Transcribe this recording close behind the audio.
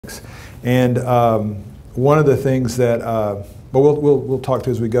dynamics. And one of the things that, but we'll talk to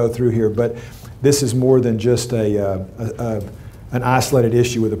as we go through here, but this is more than just an isolated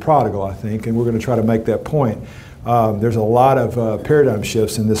issue with the prodigal, I think, and we're going to try to make that point. There's a lot of paradigm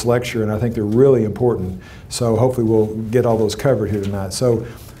shifts in this lecture, and I think they're really important. So hopefully we'll get all those covered here tonight. So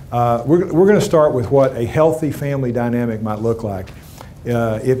we're going to start with what a healthy family dynamic might look like.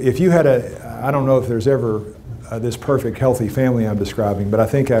 If you had I don't know if there's ever this perfect healthy family I'm describing, but I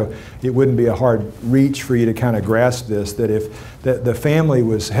think it wouldn't be a hard reach for you to kind of grasp this, that if the family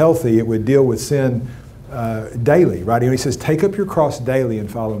was healthy, it would deal with sin daily, right? He says, take up your cross daily and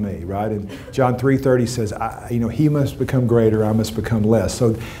follow me, right? And John 3:30 says, he must become greater, I must become less.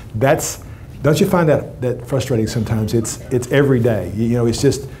 So don't you find that frustrating sometimes? It's every day. It's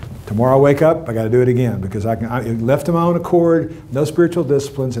just, tomorrow I wake up, I got to do it again, because I left to my own accord, no spiritual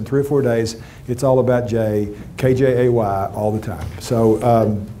disciplines, in 3 or 4 days, it's all about KJAY all the time.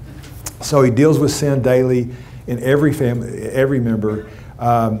 So he deals with sin daily in every family, every member.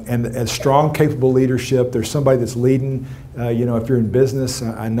 And a strong, capable leadership. There's somebody that's leading. If you're in business,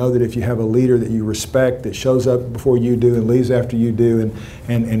 I know that if you have a leader that you respect, that shows up before you do and leaves after you do,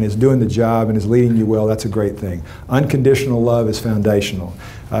 and is doing the job and is leading you well, that's a great thing. Unconditional love is foundational.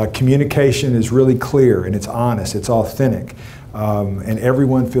 Communication is really clear, and it's honest, it's authentic. And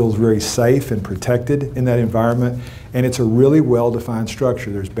everyone feels very safe and protected in that environment. And it's a really well-defined structure.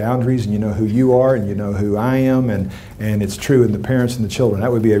 There's boundaries, and you know who you are, and you know who I am, and it's true in the parents and the children.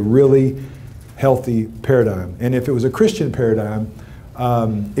 That would be a really healthy paradigm. And if it was a Christian paradigm,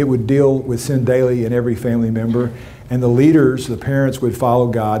 it would deal with sin daily in every family member. And the leaders, the parents, would follow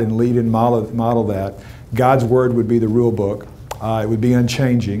God and lead and model that. God's word would be the rule book. It would be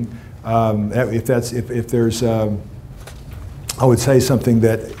unchanging. If there's I would say something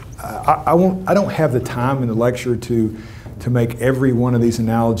that I don't have the time in the lecture to make every one of these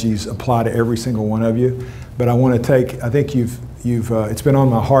analogies apply to every single one of you, but I want to I think it's been on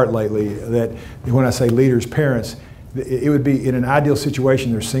my heart lately that when I say leaders, parents, it would be in an ideal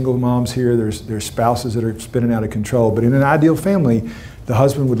situation. There's single moms here, there's spouses that are spinning out of control, but in an ideal family, the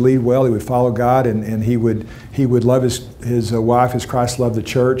husband would lead well, he would follow God, and he would love his wife as Christ loved the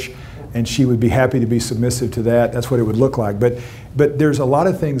church. And she would be happy to be submissive to that. That's what it would look like. But there's a lot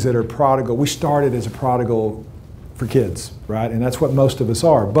of things that are prodigal. We started as a prodigal for kids, right? And that's what most of us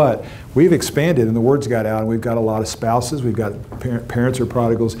are. But we've expanded, and the word's got out, and we've got a lot of spouses. We've got parents or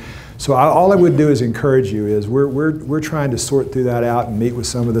prodigals. So all I would do is encourage you is we're trying to sort through that out and meet with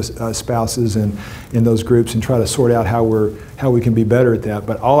some of the spouses and in those groups and try to sort out how we can be better at that.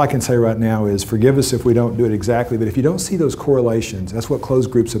 But all I can say right now is forgive us if we don't do it exactly. But if you don't see those correlations, that's what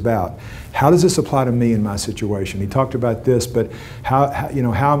closed group's about. How does this apply to me in my situation? He talked about this, but how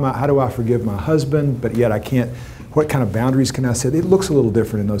do I forgive my husband? But yet I can't. What kind of boundaries can I set? It looks a little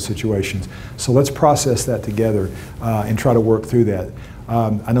different in those situations. So let's process that together and try to work through that.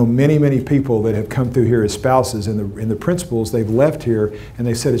 I know many people that have come through here as spouses, and the principles they've left here, and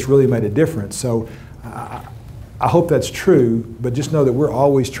they said it's really made a difference. So I hope that's true, but just know that we're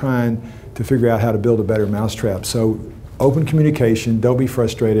always trying to figure out how to build a better mousetrap. So open communication, don't be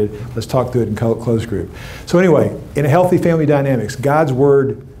frustrated. Let's talk through it in closed group. So anyway, in a healthy family dynamics, God's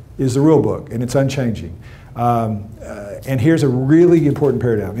word is the rule book, and it's unchanging. And here's a really important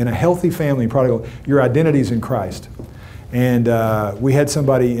paradigm. In a healthy family, prodigal, your identity is in Christ. And we had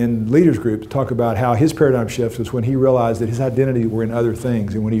somebody in leaders group talk about how his paradigm shift was when he realized that his identity were in other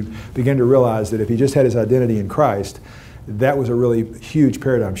things. And when he began to realize that if he just had his identity in Christ, that was a really huge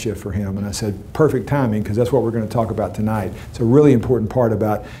paradigm shift for him. And I said, perfect timing, because that's what we're going to talk about tonight. It's a really important part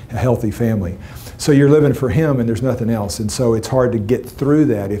about a healthy family. So you're living for him and there's nothing else. And so it's hard to get through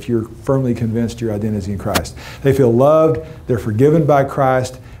that if you're firmly convinced your identity in Christ. They feel loved, they're forgiven by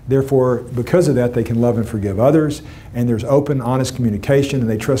Christ. Therefore, because of that, they can love and forgive others, and there's open, honest communication, and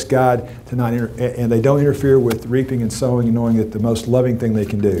they trust God to not and they don't interfere with reaping and sowing, and knowing that the most loving thing they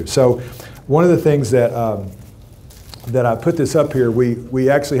can do. So, one of the things that I put this up here, we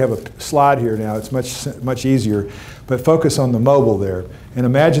actually have a slide here now. It's much easier, but focus on the mobile there, and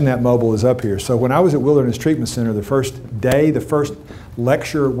imagine that mobile is up here. So, when I was at Wilderness Treatment Center, the first day, the first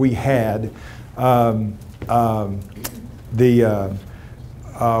lecture we had,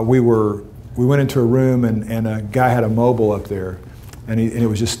 we went into a room and a guy had a mobile up there, and it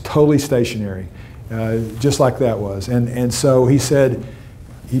was just totally stationary, just like that was. And so he said,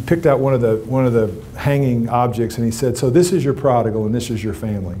 he picked out one of the hanging objects, and he said, so this is your prodigal and this is your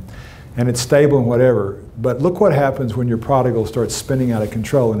family, and it's stable and whatever. But look what happens when your prodigal starts spinning out of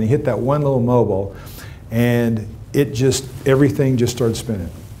control. And he hit that one little mobile, and everything just started spinning.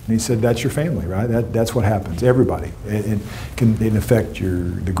 And he said, that's your family, right? That's what happens, everybody. It can affect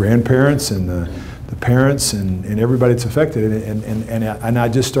the grandparents and the parents and everybody that's affected. And I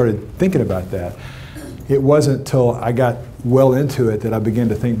just started thinking about that. It wasn't till I got well into it that I began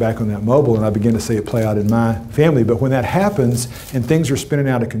to think back on that mobile, and I began to see it play out in my family. But when that happens and things are spinning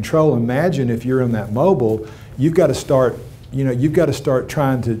out of control, imagine if you're in that mobile, you've got to start, you've got to start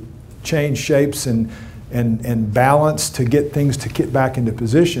trying to change shapes and balance to get things to get back into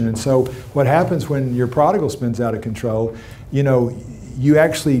position. And so what happens when your prodigal spins out of control, you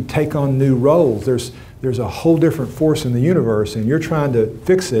actually take on new roles. There's a whole different force in the universe, and you're trying to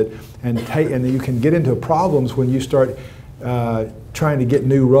fix it, and you can get into problems when you start trying to get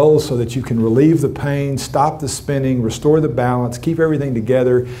new roles so that you can relieve the pain, stop the spinning, restore the balance, keep everything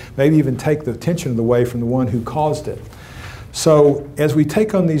together, maybe even take the tension away from the one who caused it. So as we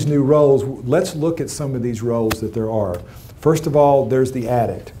take on these new roles, let's look at some of these roles that there are. First of all, there's the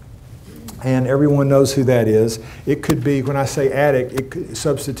addict. And everyone knows who that is. It could be, when I say addict, it could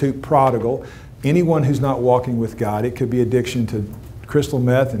substitute prodigal. Anyone who's not walking with God. It could be addiction to crystal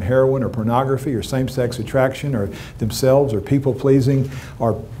meth and heroin or pornography or same-sex attraction or themselves or people-pleasing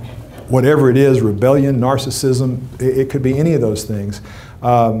or whatever it is, rebellion, narcissism. It could be any of those things.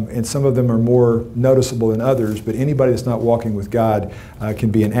 And some of them are more noticeable than others, but anybody that's not walking with God can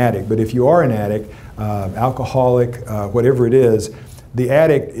be an addict. But if you are an addict, alcoholic, whatever it is, the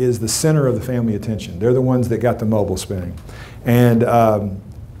addict is the center of the family attention. They're the ones that got the mobile spinning. And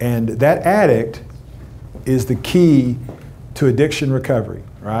that addict is the key to addiction recovery,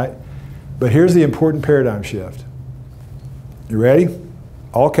 right? But here's the important paradigm shift. You ready?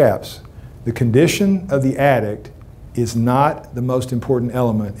 All caps. The condition of the addict is not the most important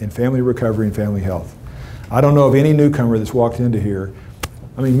element in family recovery and family health. I don't know of any newcomer that's walked into here,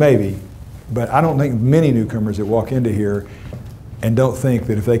 I mean maybe, but I don't think many newcomers that walk into here and don't think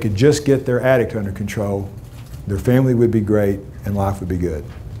that if they could just get their addict under control, their family would be great and life would be good.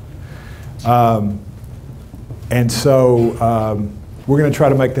 And so we're going to try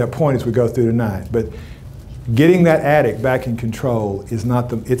to make that point as we go through tonight. But getting that addict back in control is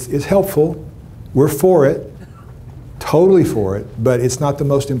not it's helpful. We're for it, totally for it, but it's not the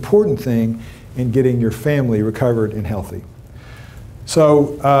most important thing in getting your family recovered and healthy.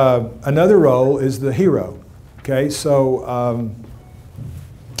 So another role is the hero. Okay, so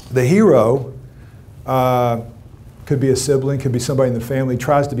the hero could be a sibling, could be somebody in the family,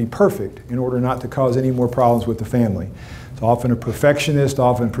 tries to be perfect in order not to cause any more problems with the family. It's often a perfectionist,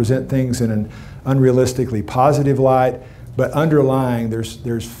 often present things in an unrealistically positive light, but underlying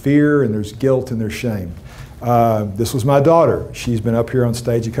there's fear and there's guilt and there's shame. This was my daughter. She's been up here on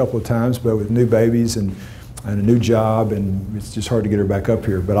stage a couple of times, but with new babies and a new job, and it's just hard to get her back up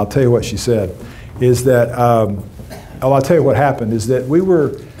here. But I'll tell you what she said, is that, I'll tell you what happened, is that we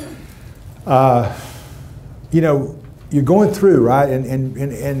were, you're going through, right,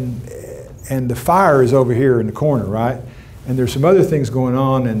 and the fire is over here in the corner, right, and there's some other things going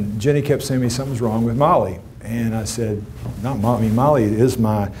on, and Jenny kept saying to me something's wrong with Molly, and I said, not Molly, I mean, Molly is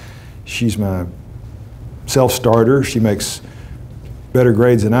she's my self-starter. She makes better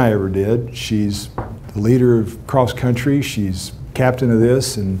grades than I ever did. She's the leader of cross country. She's captain of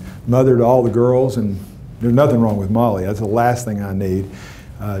this and mother to all the girls, and there's nothing wrong with Molly. That's the last thing I need.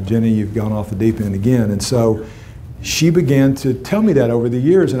 Jenny, you've gone off the deep end again. And so she began to tell me that over the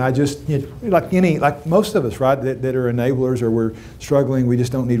years, and I just, like most of us, right, that are enablers or we're struggling, we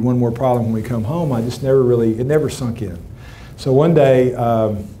just don't need one more problem when we come home. I just never really, it never sunk in. So one day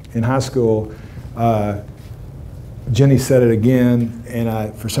in high school, Jenny said it again,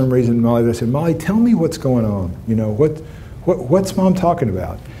 and for some reason, I said, Molly, tell me what's going on. What's Mom talking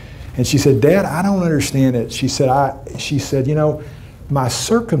about? And she said, Dad, I don't understand it. She said, my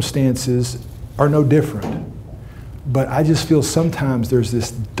circumstances are no different, but I just feel sometimes there's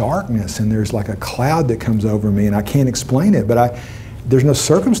this darkness and there's like a cloud that comes over me and I can't explain it, but there's no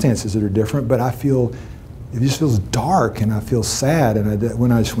circumstances that are different, but I feel, it just feels dark and I feel sad. And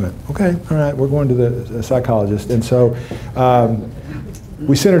when I just went, okay, all right, we're going to the psychologist. And so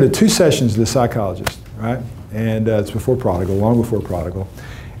we sent her to 2 sessions to the psychologist, right? And it's before Prodigal, long before Prodigal.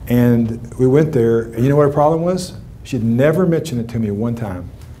 And we went there, and you know what her problem was? She'd never mentioned it to me one time.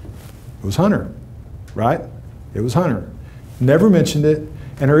 It was Hunter, right? It was Hunter. Never mentioned it.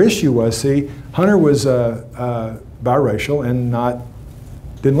 And her issue was, see, Hunter was biracial and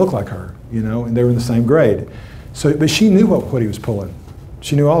didn't look like her, and they were in the same grade. So, but she knew what he was pulling.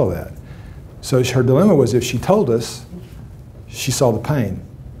 She knew all of that. So her dilemma was, if she told us, she saw the pain.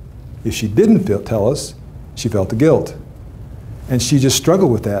 If she didn't tell us, she felt the guilt. And she just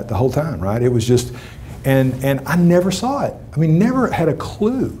struggled with that the whole time, right? It was just, And I never saw it. I mean, never had a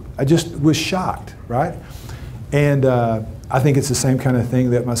clue. I just was shocked, right? And I think it's the same kind of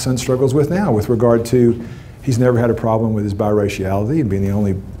thing that my son struggles with now with regard to he's never had a problem with his biraciality and being the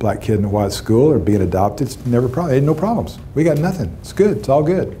only black kid in a white school or being adopted. It's never no problems. We got nothing. It's good. It's all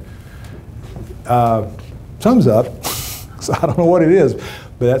good. Thumbs up. So I don't know what it is,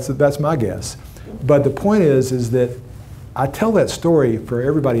 but that's my guess. But the point is that I tell that story for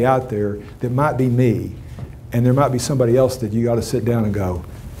everybody out there that might be me, and there might be somebody else that you got to sit down and go,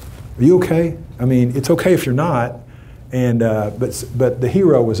 "Are you okay?" I mean, it's okay if you're not. And but the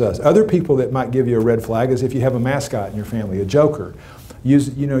hero was us. Other people that might give you a red flag is if you have a mascot in your family, a joker,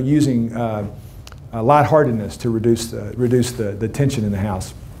 using lightheartedness to reduce the tension in the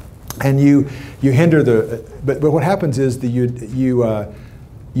house, and you hinder the. But what happens is that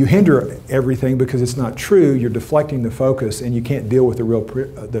you hinder everything because it's not true. You're deflecting the focus, and you can't deal with the real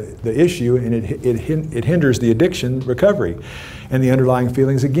the issue, and it hinders the addiction recovery. And the underlying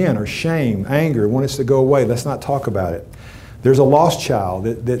feelings again are shame, anger, want us to go away. Let's not talk about it. There's a lost child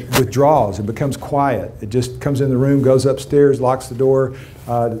that withdraws and becomes quiet. It just comes in the room, goes upstairs, locks the door,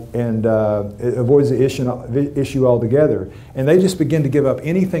 and it avoids the issue altogether. And they just begin to give up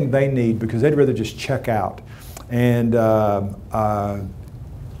anything they need because they'd rather just check out. And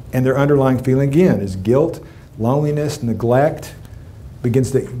their underlying feeling again is guilt, loneliness, neglect,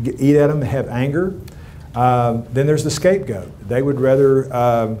 begins to eat at them, have anger. Then there's the scapegoat. They would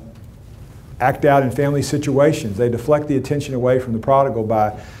rather act out in family situations. They deflect the attention away from the prodigal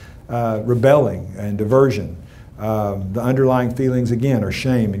by rebelling and diversion. The underlying feelings again are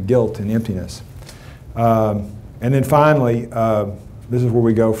shame and guilt and emptiness. And then finally, this is where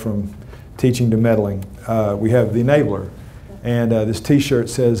we go from teaching to meddling. We have the enabler. And this T-shirt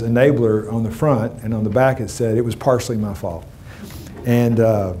says enabler on the front, and on the back it said it was partially my fault. And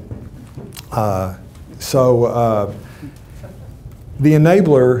so the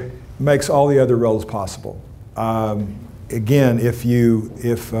enabler makes all the other roles possible. Again,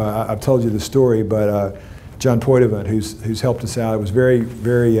 I've told you the story, but John Poitevin, who's helped us out, was very,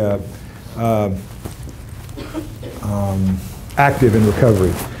 very active in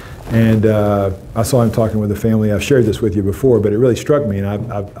recovery. And I saw him talking with a family. I've shared this with you before, but it really struck me, and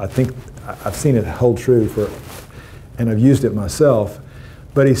I think I've seen it hold true and I've used it myself.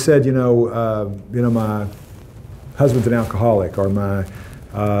 But he said, my husband's an alcoholic, or my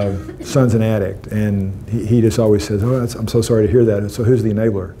son's an addict, and he just always says, "Oh, I'm so sorry to hear that." So who's the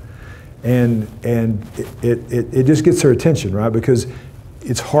enabler? And it just gets their attention, right? Because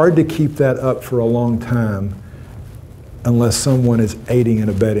it's hard to keep that up for a long time unless someone is aiding and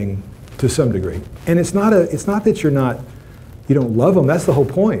abetting to some degree. And it's not that you don't love them. That's the whole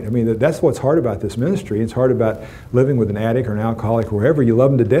point. I mean, that's what's hard about this ministry. It's hard about living with an addict or an alcoholic or wherever. You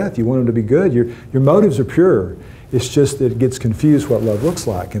love them to death. You want them to be good. Your motives are pure. It's just that it gets confused what love looks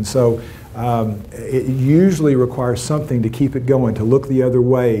like. And so it usually requires something to keep it going, to look the other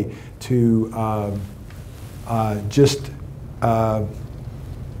way, to just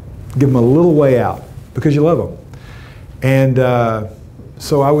give them a little way out because you love them. And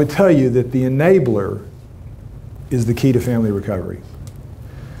so I would tell you that the enabler is the key to family recovery.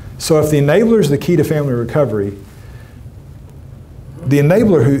 So if the enabler is the key to family recovery, the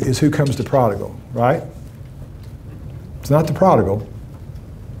enabler is who comes to prodigal, right? It's not the prodigal.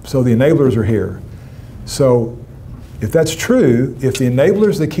 So the enablers are here. So if that's true, if the enabler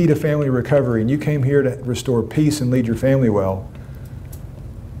is the key to family recovery and you came here to restore peace and lead your family well,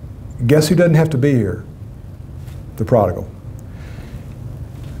 guess who doesn't have to be here? The prodigal.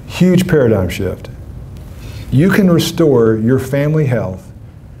 Huge paradigm shift. You can restore your family health.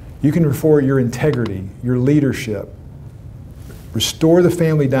 You can restore your integrity, your leadership. Restore the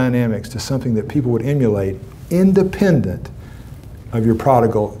family dynamics to something that people would emulate independent of your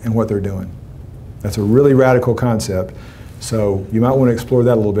prodigal and what they're doing. That's a really radical concept. So you might want to explore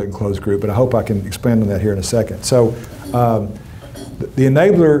that a little bit in closed group, but I hope I can expand on that here in a second. So the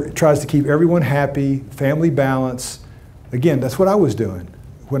enabler tries to keep everyone happy, family balance. Again, that's what I was doing.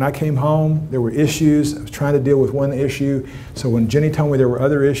 When I came home, there were issues. I was trying to deal with one issue. So when Jenny told me there were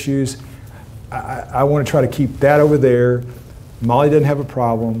other issues, I want to try to keep that over there. Molly doesn't have a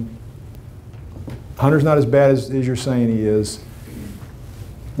problem. Hunter's not as bad as you're saying he is.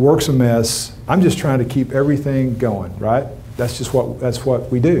 Work's a mess. I'm just trying to keep everything going, right? That's what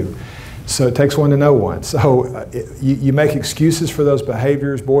we do. So it takes one to know one. So you make excuses for those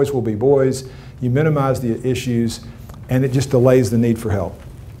behaviors. Boys will be boys. You minimize the issues, and it just delays the need for help.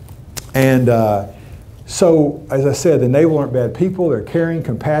 And so, as I said, the enabler aren't bad people. They're caring,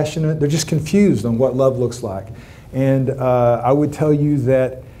 compassionate. They're just confused on what love looks like. And I would tell you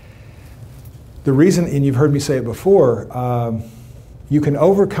that the reason, and you've heard me say it before, you can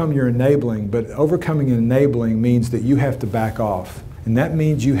overcome your enabling, but overcoming and enabling means that you have to back off. And that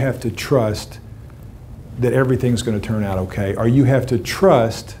means you have to trust that everything's going to turn out okay, or you have to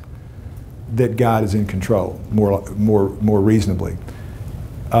trust that God is in control more reasonably.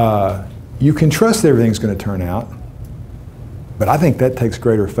 You can trust that everything's going to turn out, but I think that takes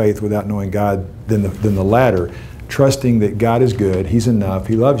greater faith without knowing God than the latter, trusting that God is good, He's enough,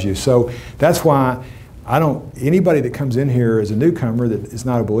 He loves you. So that's why anybody that comes in here as a newcomer that is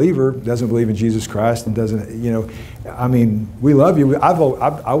not a believer, doesn't believe in Jesus Christ and doesn't, I mean, we love you. I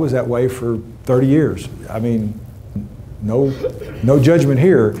was that way for 30 years. I mean, no judgment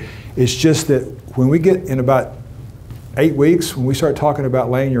here. It's just that when we get in about 8 weeks, when we start talking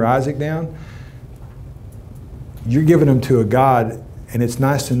about laying your Isaac down, you're giving them to a God, and it's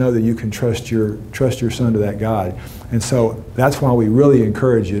nice to know that you can trust your son to that God. And so that's why we really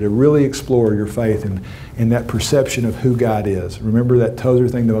encourage you to really explore your faith and that perception of who God is. Remember that Tozer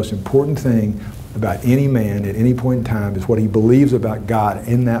thing, the most important thing about any man at any point in time is what he believes about God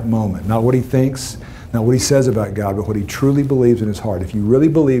in that moment. Not what he thinks, not what he says about God, but what he truly believes in his heart. If you really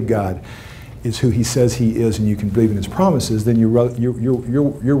believe God is who He says He is, and you can believe in His promises, then you're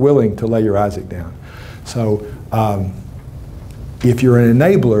willing to lay your Isaac down. So if you're an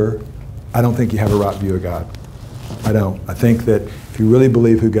enabler, I don't think you have a right view of God. I don't. I think that if you really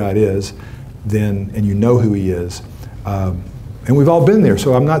believe who God is, and you know who He is, and we've all been there.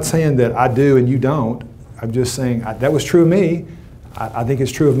 So I'm not saying that I do and you don't. I'm just saying that was true of me. I think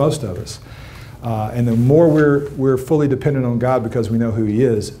it's true of most of us. And the more we're fully dependent on God because we know who He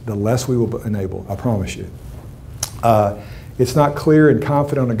is, the less we will enable, I promise you. It's not clear and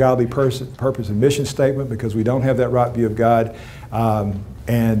confident on a godly purpose and mission statement because we don't have that right view of God. And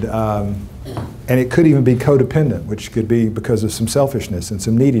it could even be codependent, which could be because of some selfishness and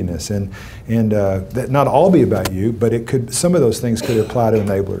some neediness. And that not all be about you, but some of those things could apply to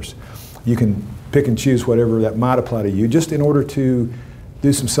enablers. You can pick and choose whatever that might apply to you just in order to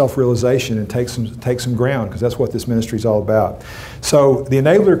do some self-realization and take some ground, because that's what this ministry is all about. So the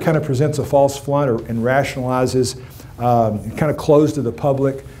enabler kind of presents a false front and rationalizes, kind of closed to the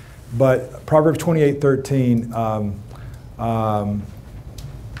public. But Proverbs 28:13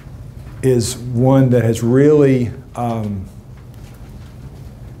 is one that has really,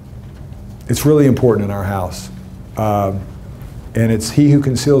 it's really important in our house. And it's he who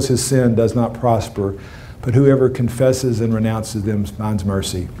conceals his sin does not prosper, but whoever confesses and renounces them finds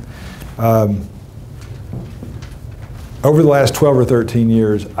mercy. Over the last 12 or 13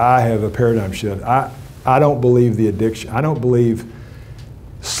 years, I have a paradigm shift. I don't believe the addiction. I don't believe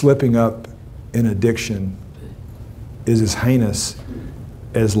slipping up in addiction is as heinous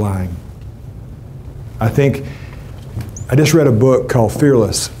as lying. I just read a book called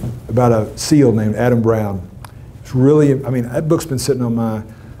Fearless about a SEAL named Adam Brown. It's really, that book's been sitting on my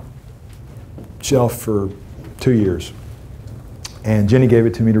shelf for 2 years. And Jenny gave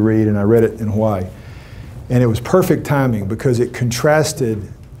it to me to read, and I read it in Hawaii. And it was perfect timing because it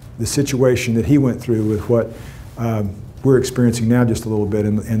contrasted the situation that he went through with what we're experiencing now just a little bit.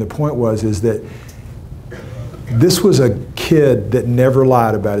 And the point is that this was a kid that never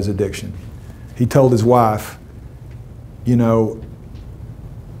lied about his addiction. He told his wife, if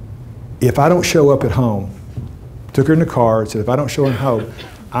I don't show up at home, took her in the car and said, if I don't show up at home,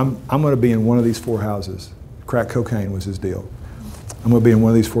 I'm going to be in one of these 4 houses. Crack cocaine was his deal. I'm going to be in one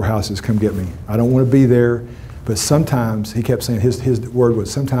of these 4 houses. Come get me. I don't want to be there, but sometimes, he kept saying, his word was,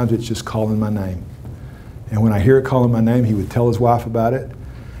 sometimes it's just calling my name. And when I hear it calling my name, he would tell his wife about it.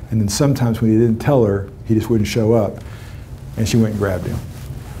 And then sometimes when he didn't tell her, he just wouldn't show up. And she went and grabbed him.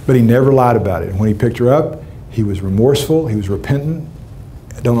 But he never lied about it. And when he picked her up, he was remorseful. He was repentant.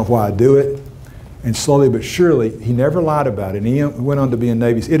 I don't know why I do it. And slowly but surely, he never lied about it. And he went on to be in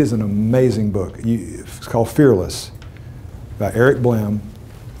Navy. It is an amazing book. It's called Fearless by Eric Blem.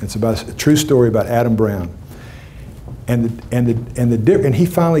 It's about a true story about Adam Brown. And he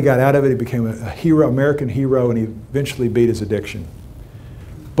finally got out of it. He became a hero, American hero, and he eventually beat his addiction.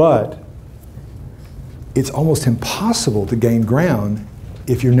 But it's almost impossible to gain ground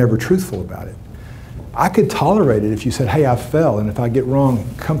if you're never truthful about it. I could tolerate it if you said, hey, I fell, and if I get wrong,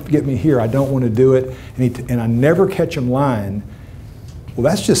 come get me here. I don't want to do it. And I never catch him lying. Well,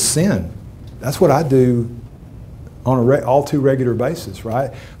 that's just sin. That's what I do on a all too regular basis,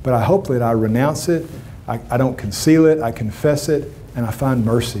 right? But I hope that I renounce it. I don't conceal it. I confess it, and I find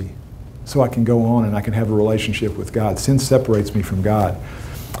mercy so I can go on and I can have a relationship with God. Sin separates me from God.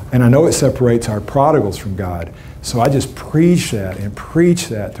 And I know it separates our prodigals from God. So I just preach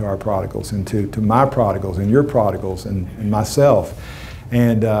that to our prodigals and to my prodigals and your prodigals and myself.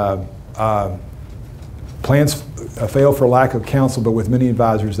 And Plans fail for lack of counsel, but with many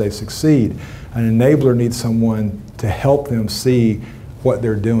advisors they succeed. An enabler needs someone to help them see what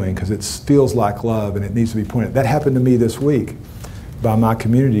they're doing, because it feels like love and it needs to be pointed. That happened to me this week by my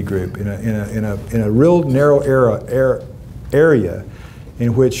community group in a real narrow area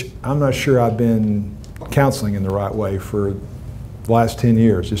in which I'm not sure I've been counseling in the right way for the last 10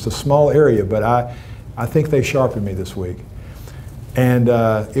 years. Just a small area, but I think they sharpened me this week. And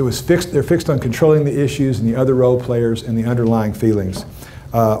it was fixed. They're fixed on controlling the issues, and the other role players and the underlying feelings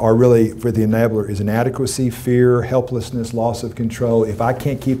are really, for the enabler, is inadequacy, fear, helplessness, loss of control. If I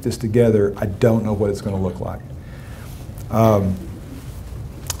can't keep this together, I don't know what it's going to look like.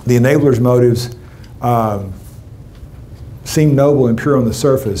 The enabler's motives seem noble and pure on the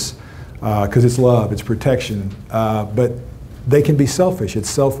surface because it's love, it's protection, but they can be selfish. It's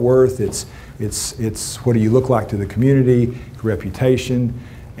self-worth, it's what do you look like to the community, reputation,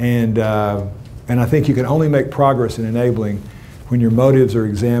 and I think you can only make progress in enabling when your motives are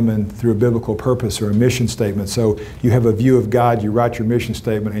examined through a biblical purpose or a mission statement. So you have a view of God, you write your mission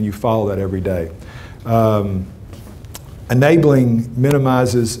statement, and you follow that every day. Enabling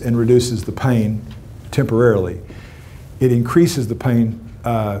minimizes and reduces the pain temporarily. It increases the pain.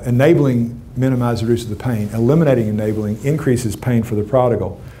 Enabling minimizes and reduces the pain. Eliminating enabling increases pain for the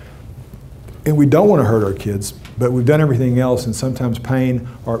prodigal. And we don't want to hurt our kids, but we've done everything else, and sometimes pain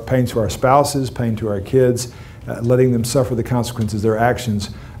to our spouses, pain to our kids, letting them suffer the consequences of their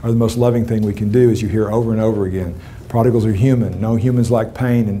actions are the most loving thing we can do, as you hear over and over again. Prodigals are human. No humans like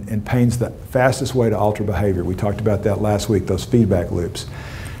pain, and pain's the fastest way to alter behavior. We talked about that last week, those feedback loops.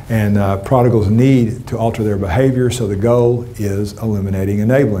 And prodigals need to alter their behavior, so the goal is eliminating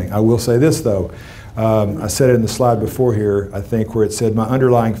enabling. I will say this though, I said it in the slide before here, I think, where it said my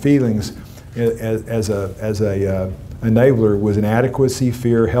underlying feelings as a enabler was inadequacy,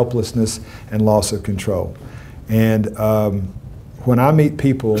 fear, helplessness, and loss of control. And when I meet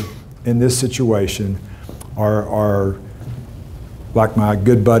people in this situation, are like my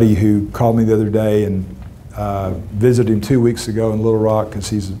good buddy who called me the other day and visited him 2 weeks ago in Little Rock because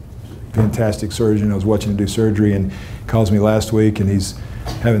he's a fantastic surgeon. I was watching him do surgery, and he calls me last week, and he's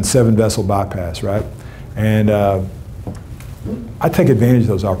having 7-vessel bypass, right? And I take advantage of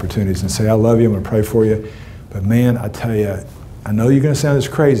those opportunities and say, I love you, I'm going to pray for you. But man, I tell you, I know you're going to sound this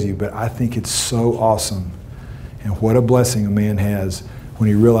crazy, but I think it's so awesome. And what a blessing a man has when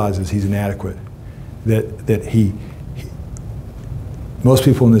he realizes he's inadequate. Most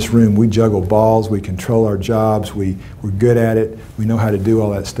people in this room, we juggle balls, we control our jobs, we're good at it, we know how to do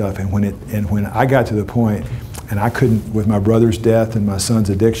all that stuff. And when I got to the point, and I couldn't, with my brother's death and my son's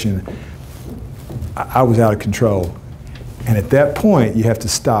addiction, I was out of control. And at that point, you have to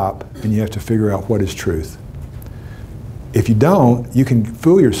stop and you have to figure out what is truth. If you don't, you can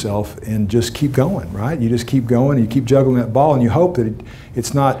fool yourself and just keep going, right? You just keep going, you keep juggling that ball, and you hope that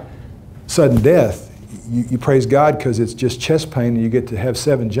it's not sudden death. You praise God because it's just chest pain, and you get to have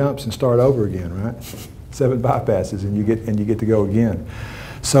 7 jumps and start over again, right? 7 bypasses, and you get to go again.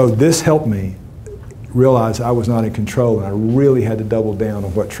 So this helped me realize I was not in control, and I really had to double down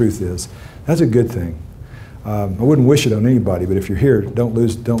on what truth is. That's a good thing. I wouldn't wish it on anybody, but if you're here, don't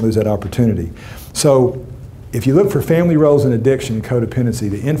lose that opportunity. So if you look for family roles in addiction and codependency,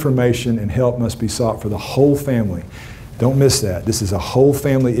 the information and help must be sought for the whole family. Don't miss that. This is a whole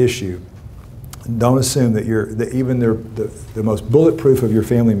family issue. Don't assume that even the most bulletproof of your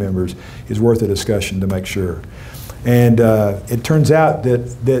family members is worth a discussion to make sure. And it turns out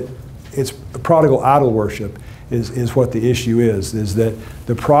that it's prodigal idol worship is what the issue is that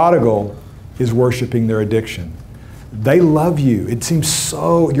the prodigal is worshiping their addiction. They love you. It seems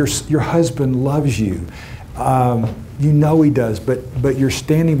so, your husband loves you. You know he does, but you're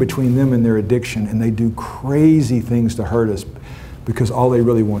standing between them and their addiction, and they do crazy things to hurt us because all they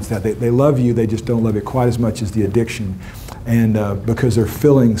really want is that. They love you, they just don't love it quite as much as the addiction, and because they're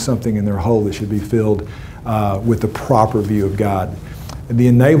filling something in their hole that should be filled with the proper view of God. The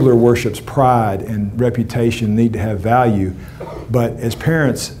enabler worships pride, and reputation need to have value, but as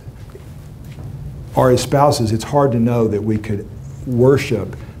parents or as spouses, it's hard to know that we could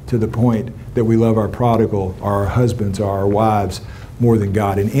worship to the point that we love our prodigal, or our husbands, or our wives more than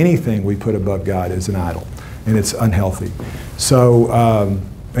God. And anything we put above God is an idol, and it's unhealthy. So,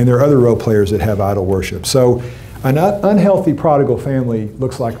 and there are other role players that have idol worship. So an unhealthy prodigal family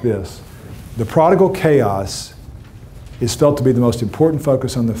looks like this. The prodigal chaos is felt to be the most important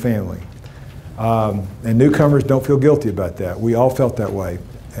focus on the family. And newcomers don't feel guilty about that. We all felt that way.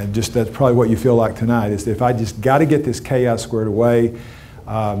 And just that's probably what you feel like tonight, is that if I just got to get this chaos squared away,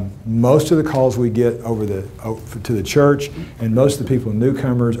 Most of the calls we get to the church, and most of the people,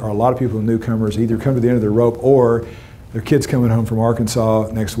 newcomers, or a lot of people newcomers, either come to the end of their rope, or their kid's coming home from Arkansas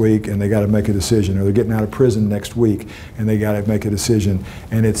next week and they got to make a decision, or they're getting out of prison next week and they got to make a decision.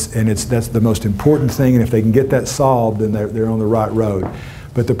 And that's the most important thing, and if they can get that solved, then they're on the right road.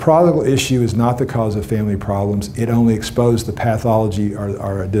 But the prodigal issue is not the cause of family problems. It only exposed the pathology or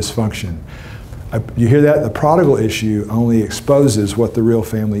dysfunction. You hear that? The prodigal issue only exposes what the real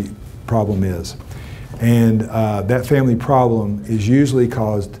family problem is. And that family problem is usually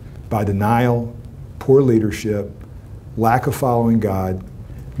caused by denial, poor leadership, lack of following God,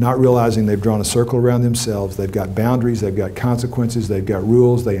 not realizing they've drawn a circle around themselves. They've got boundaries, they've got consequences, they've got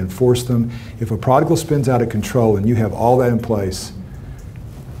rules, they enforce them. If a prodigal spins out of control and you have all that in place,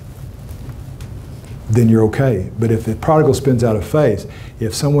 then you're okay. But if the prodigal spins out of phase,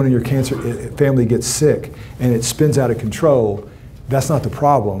 if someone in your cancer family gets sick and it spins out of control, that's not the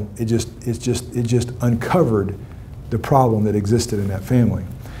problem. It just uncovered the problem that existed in that family.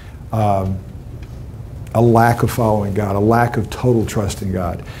 A lack of following God, a lack of total trust in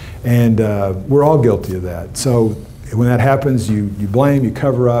God. And we're all guilty of that. So when that happens, you blame, you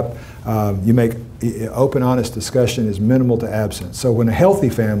cover up, you make open, honest discussion is minimal to absent. So when a healthy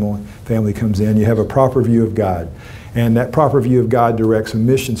family comes in, you have a proper view of God. And that proper view of God directs a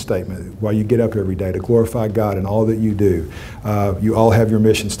mission statement while you get up every day to glorify God in all that you do. You all have your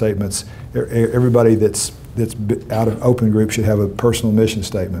mission statements. Everybody that's out of open group should have a personal mission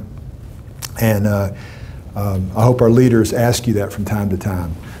statement. And I hope our leaders ask you that from time to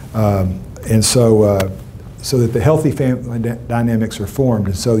time. And so that the healthy family dynamics are formed.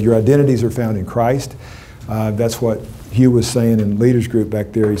 And so your identities are found in Christ. That's what Hugh was saying in leaders group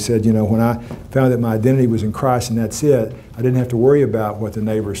back there. He said, you know, when I found that my identity was in Christ and that's it, I didn't have to worry about what the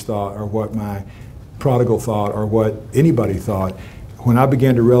neighbors thought or what my prodigal thought or what anybody thought. When I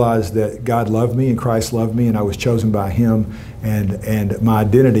began to realize that God loved me and Christ loved me and I was chosen by Him, and my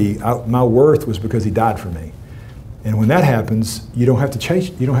identity, my worth was because He died for me. And when that happens, you don't have to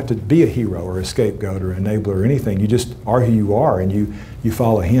chase, you don't have to be a hero or a scapegoat or enabler or anything. You just are who you are, and you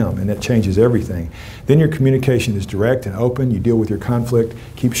follow Him, and that changes everything. Then your communication is direct and open. You deal with your conflict,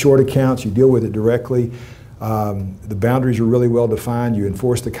 keep short accounts, you deal with it directly. The boundaries are really well defined. You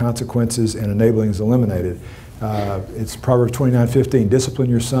enforce the consequences, and enabling is eliminated. It's Proverbs 29:15.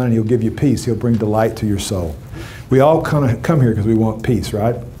 Discipline your son, and he'll give you peace. He'll bring delight to your soul. We all kind of come here because we want peace,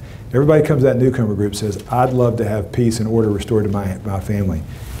 right? Everybody comes to that newcomer group says, I'd love to have peace and order restored to my family.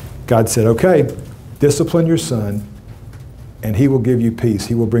 God said, okay, discipline your son, and he will give you peace.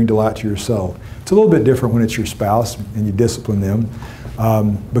 He will bring delight to your soul. It's a little bit different when it's your spouse and you discipline them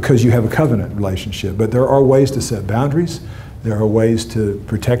because you have a covenant relationship. But there are ways to set boundaries. There are ways to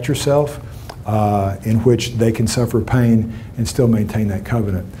protect yourself in which they can suffer pain and still maintain that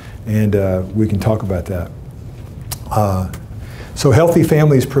covenant. And we can talk about that. So healthy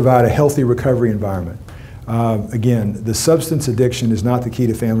families provide a healthy recovery environment. Again, the substance addiction is not the key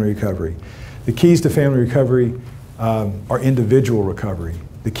to family recovery. The keys to family recovery are individual recovery.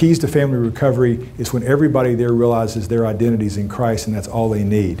 The keys to family recovery is when everybody there realizes their identity is in Christ and that's all they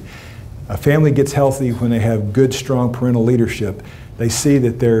need. A family gets healthy when they have good, strong parental leadership. They see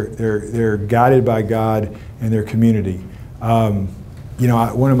that they're guided by God and their community. You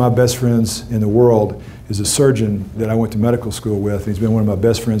know, one of my best friends in the world is a surgeon that I went to medical school with. He's been one of my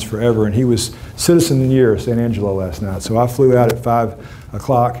best friends forever, and he was Citizen of the Year of San Angelo last night. So I flew out at 5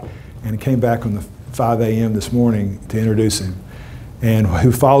 o'clock and came back on the 5 a.m. this morning to introduce him. And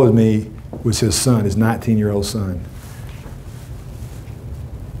who followed me was his son, his 19-year-old son.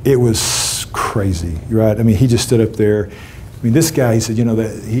 It was crazy, right? I mean, he just stood up there. I mean, this guy, he said, you know,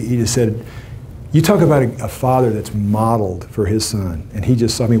 that he just said, you talk about a father that's modeled for his son. And he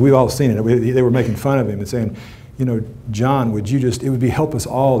just, I mean, we've all seen it. They were making fun of him and saying, you know, John, would you just, it would help us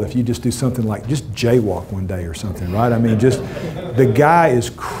all if you just do something like, just jaywalk one day or something, right? I mean, just, the guy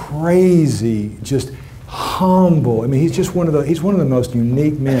is crazy, just humble. I mean, he's just one of the most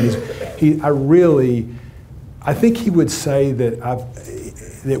unique men. I think he would say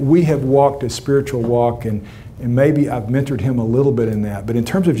that we have walked a spiritual walk, and maybe I've mentored him a little bit in that, but in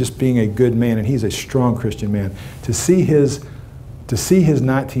terms of just being a good man, and he's a strong Christian man, to see his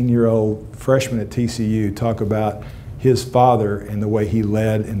 19-year-old freshman at TCU talk about his father and the way he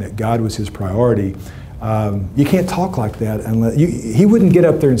led and that God was his priority, you can't talk like that unless, he wouldn't get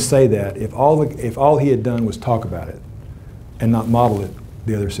up there and say that if all he had done was talk about it and not model it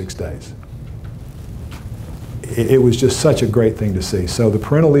the other 6 days. It was just such a great thing to see. So the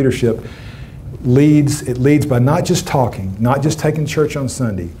parental leadership leads by not just talking, not just taking church on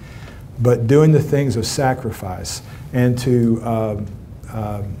Sunday, but doing the things of sacrifice and to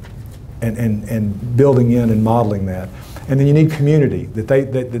and building in and modeling that. And then you need community,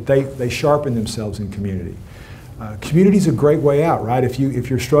 that they sharpen themselves in community. Community is a great way out, right? If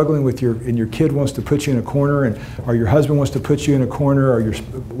you're struggling with your kid wants to put you in a corner, or your husband wants to put you in a corner, or your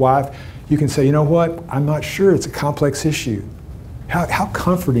wife, you can say, you know what? I'm not sure. It's a complex issue. How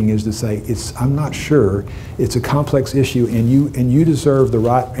comforting is to say, I'm not sure. It's a complex issue, and you deserve the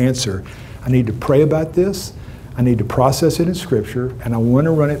right answer. I need to pray about this. I need to process it in Scripture, and I want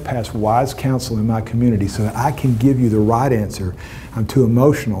to run it past wise counsel in my community so that I can give you the right answer. I'm too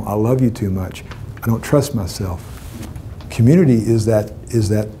emotional. I love you too much. I don't trust myself. Community is that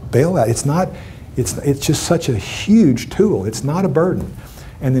bailout. It's just such a huge tool. It's not a burden.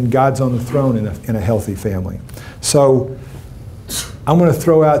 And then God's on the throne in a healthy family. So I'm going to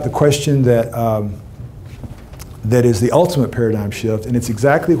throw out the question that is the ultimate paradigm shift, and it's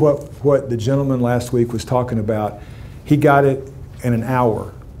exactly what the gentleman last week was talking about. He got it in an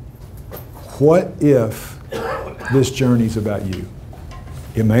hour. What if this journey's about you?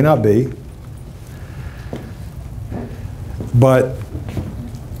 It may not be, but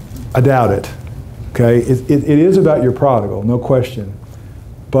I doubt it. Okay, it is about your prodigal, no question,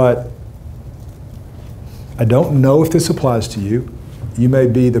 but I don't know if this applies to you. You may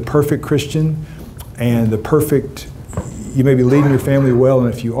be the perfect Christian and you may be leading your family well,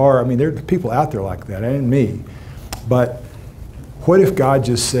 and if you are, I mean, there are people out there like that, and me. But what if God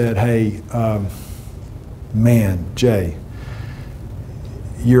just said, hey, man, Jay,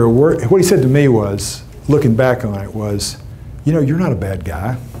 what he said to me was, looking back on it, was, you know, you're not a bad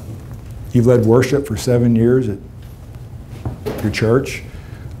guy. You've led worship for 7 years at your church.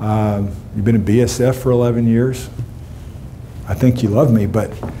 You've been a BSF for 11 years. I think you love me, but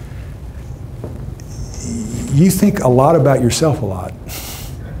you think a lot about yourself a lot.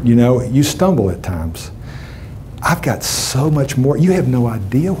 You know, you stumble at times. I've got so much more. You have no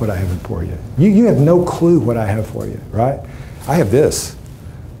idea what I have for you. You have no clue what I have for you, right? I have this,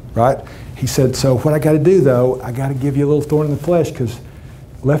 right? He said, so what I got to do, though, I got to give you a little thorn in the flesh, because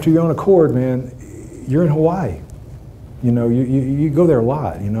left of your own accord, man, you're in Hawaii. You know, you go there a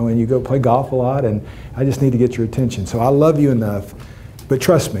lot, you know, and you go play golf a lot, and I just need to get your attention. So I love you enough, but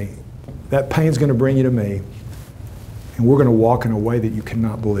trust me, that pain's going to bring you to me, and we're going to walk in a way that you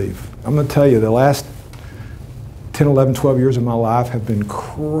cannot believe. I'm going to tell you, the last 10, 11, 12 years of my life have been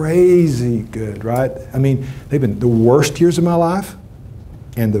crazy good, right? I mean, they've been the worst years of my life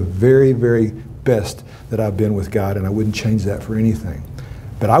and the very, very best that I've been with God, and I wouldn't change that for anything.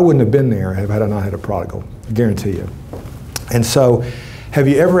 But I wouldn't have been there had I not had a prodigal, I guarantee you. And so, have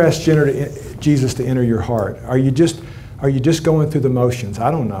you ever asked Jesus to enter your heart? Are you just going through the motions?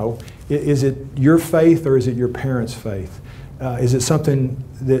 I don't know. Is it your faith, or is it your parents' faith? Is it something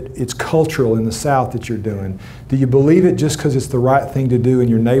that it's cultural in the South that you're doing? Do you believe it just because it's the right thing to do and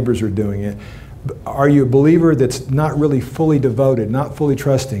your neighbors are doing it? Are you a believer that's not really fully devoted, not fully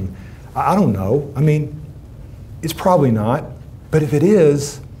trusting? I don't know. I mean, it's probably not. But if it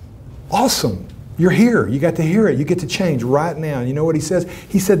is, awesome. You're here. You got to hear it. You get to change right now. And you know what he says?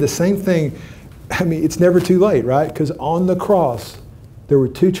 He said the same thing. I mean, it's never too late, right? Because on the cross, there were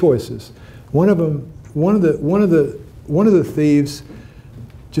two choices. One of the thieves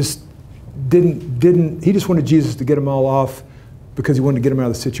just he just wanted Jesus to get them all off because he wanted to get them out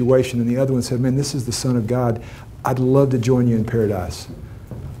of the situation. And the other one said, man, this is the Son of God. I'd love to join you in paradise.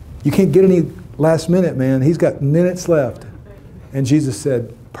 You can't get any last minute, man. He's got minutes left. And Jesus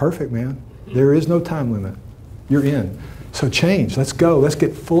said, perfect, man. There is no time limit. You're in. So change. Let's go. Let's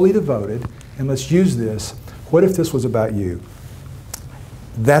get fully devoted, and let's use this. What if this was about you?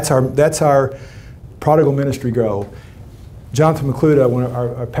 That's our prodigal ministry goal. Jonathan McCluda, one of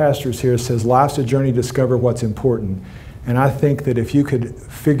our pastors here, says life's a journey to discover what's important. And I think that if you could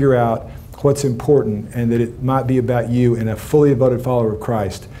figure out what's important and that it might be about you and a fully devoted follower of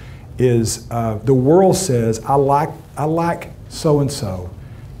Christ, is the world says, I like so-and-so.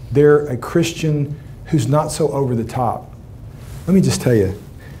 They're a Christian who's not so over the top. Let me just tell you,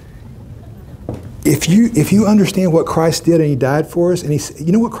 if you understand what Christ did and he died for us, and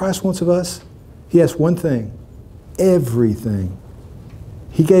you know what Christ wants of us? He asked one thing, everything.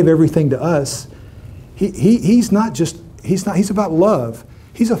 He gave everything to us. He's about love.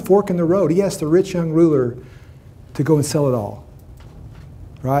 He's a fork in the road. He asked the rich young ruler to go and sell it all,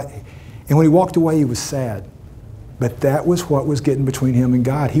 right? And when he walked away, he was sad. But that was what was getting between him and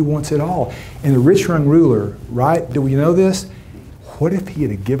God. He wants it all. And the rich young ruler, right? Do we know this? What if he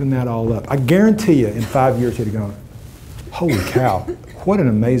had given that all up? I guarantee you in 5 years he'd have gone, holy cow, what an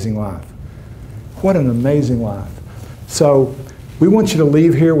amazing life. What an amazing life. So We want you to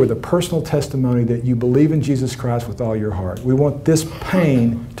leave here with a personal testimony that you believe in Jesus Christ with all your heart. We want this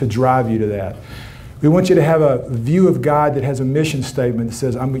pain to drive you to that. We want you to have a view of God that has a mission statement that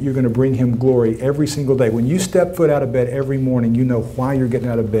says, you're going to bring Him glory every single day. When you step foot out of bed every morning, you know why you're getting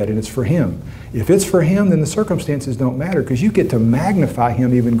out of bed, and it's for Him. If it's for Him, then the circumstances don't matter, because you get to magnify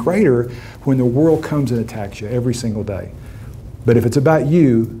Him even greater when the world comes and attacks you every single day. But if it's about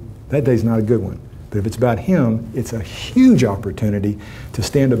you, that day's not a good one. But if it's about Him, it's a huge opportunity to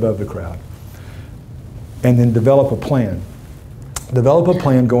stand above the crowd. And then develop a plan. Develop a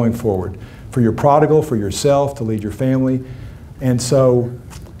plan going forward for your prodigal, for yourself, to lead your family. And so,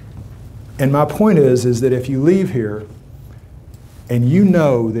 and my point is that if you leave here and you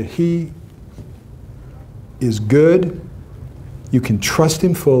know that He is good, you can trust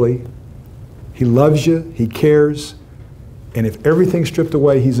Him fully, He loves you, He cares, and if everything's stripped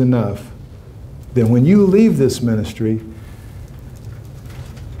away, He's enough, then when you leave this ministry,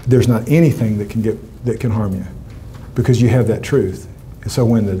 there's not anything that can harm you, because you have that truth. And so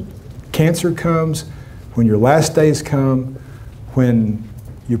when the cancer comes, when your last days come, when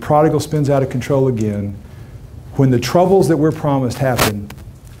your prodigal spins out of control again, when the troubles that we're promised happen,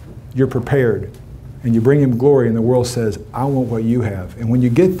 you're prepared and you bring Him glory, and the world says, I want what you have. And when you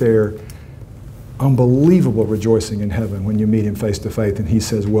get there, unbelievable rejoicing in heaven when you meet Him face to face and He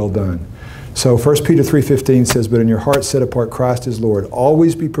says, well done. So 1 Peter 3:15 says, but in your heart set apart Christ as Lord.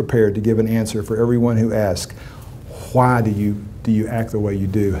 Always be prepared to give an answer for everyone who asks, why do you act the way you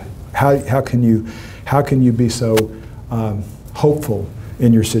do? How can you be so hopeful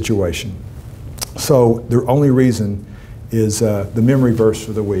in your situation? So the only reason is the memory verse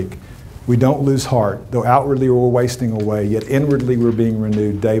for the week. We don't lose heart, though outwardly we're wasting away, yet inwardly we're being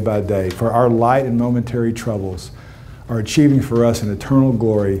renewed day by day. For our light and momentary troubles are achieving for us an eternal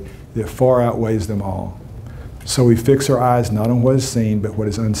glory that far outweighs them all. So we fix our eyes not on what is seen, but what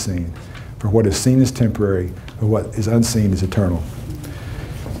is unseen. For what is seen is temporary, but what is unseen is eternal.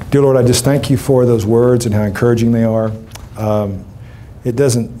 Dear Lord, I just thank You for those words and how encouraging they are. It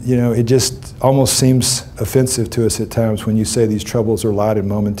doesn't, it just almost seems offensive to us at times when You say these troubles are light and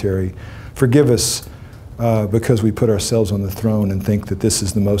momentary. Forgive us because we put ourselves on the throne and think that this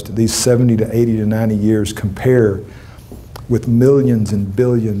is these 70 to 80 to 90 years compare with millions and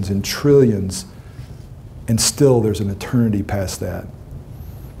billions and trillions, and still there's an eternity past that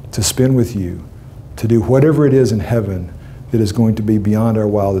to spend with You, to do whatever it is in heaven that is going to be beyond our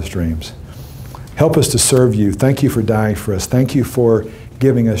wildest dreams. Help us to serve You. Thank You for dying for us. Thank You for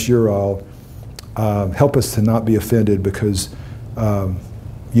giving us Your all. Help us to not be offended, because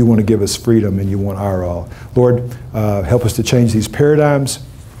You want to give us freedom and You want our all. Lord, help us to change these paradigms.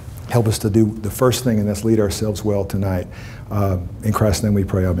 Help us to do the first thing, and that's lead ourselves well tonight. In Christ's name we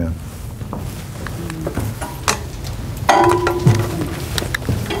pray, amen.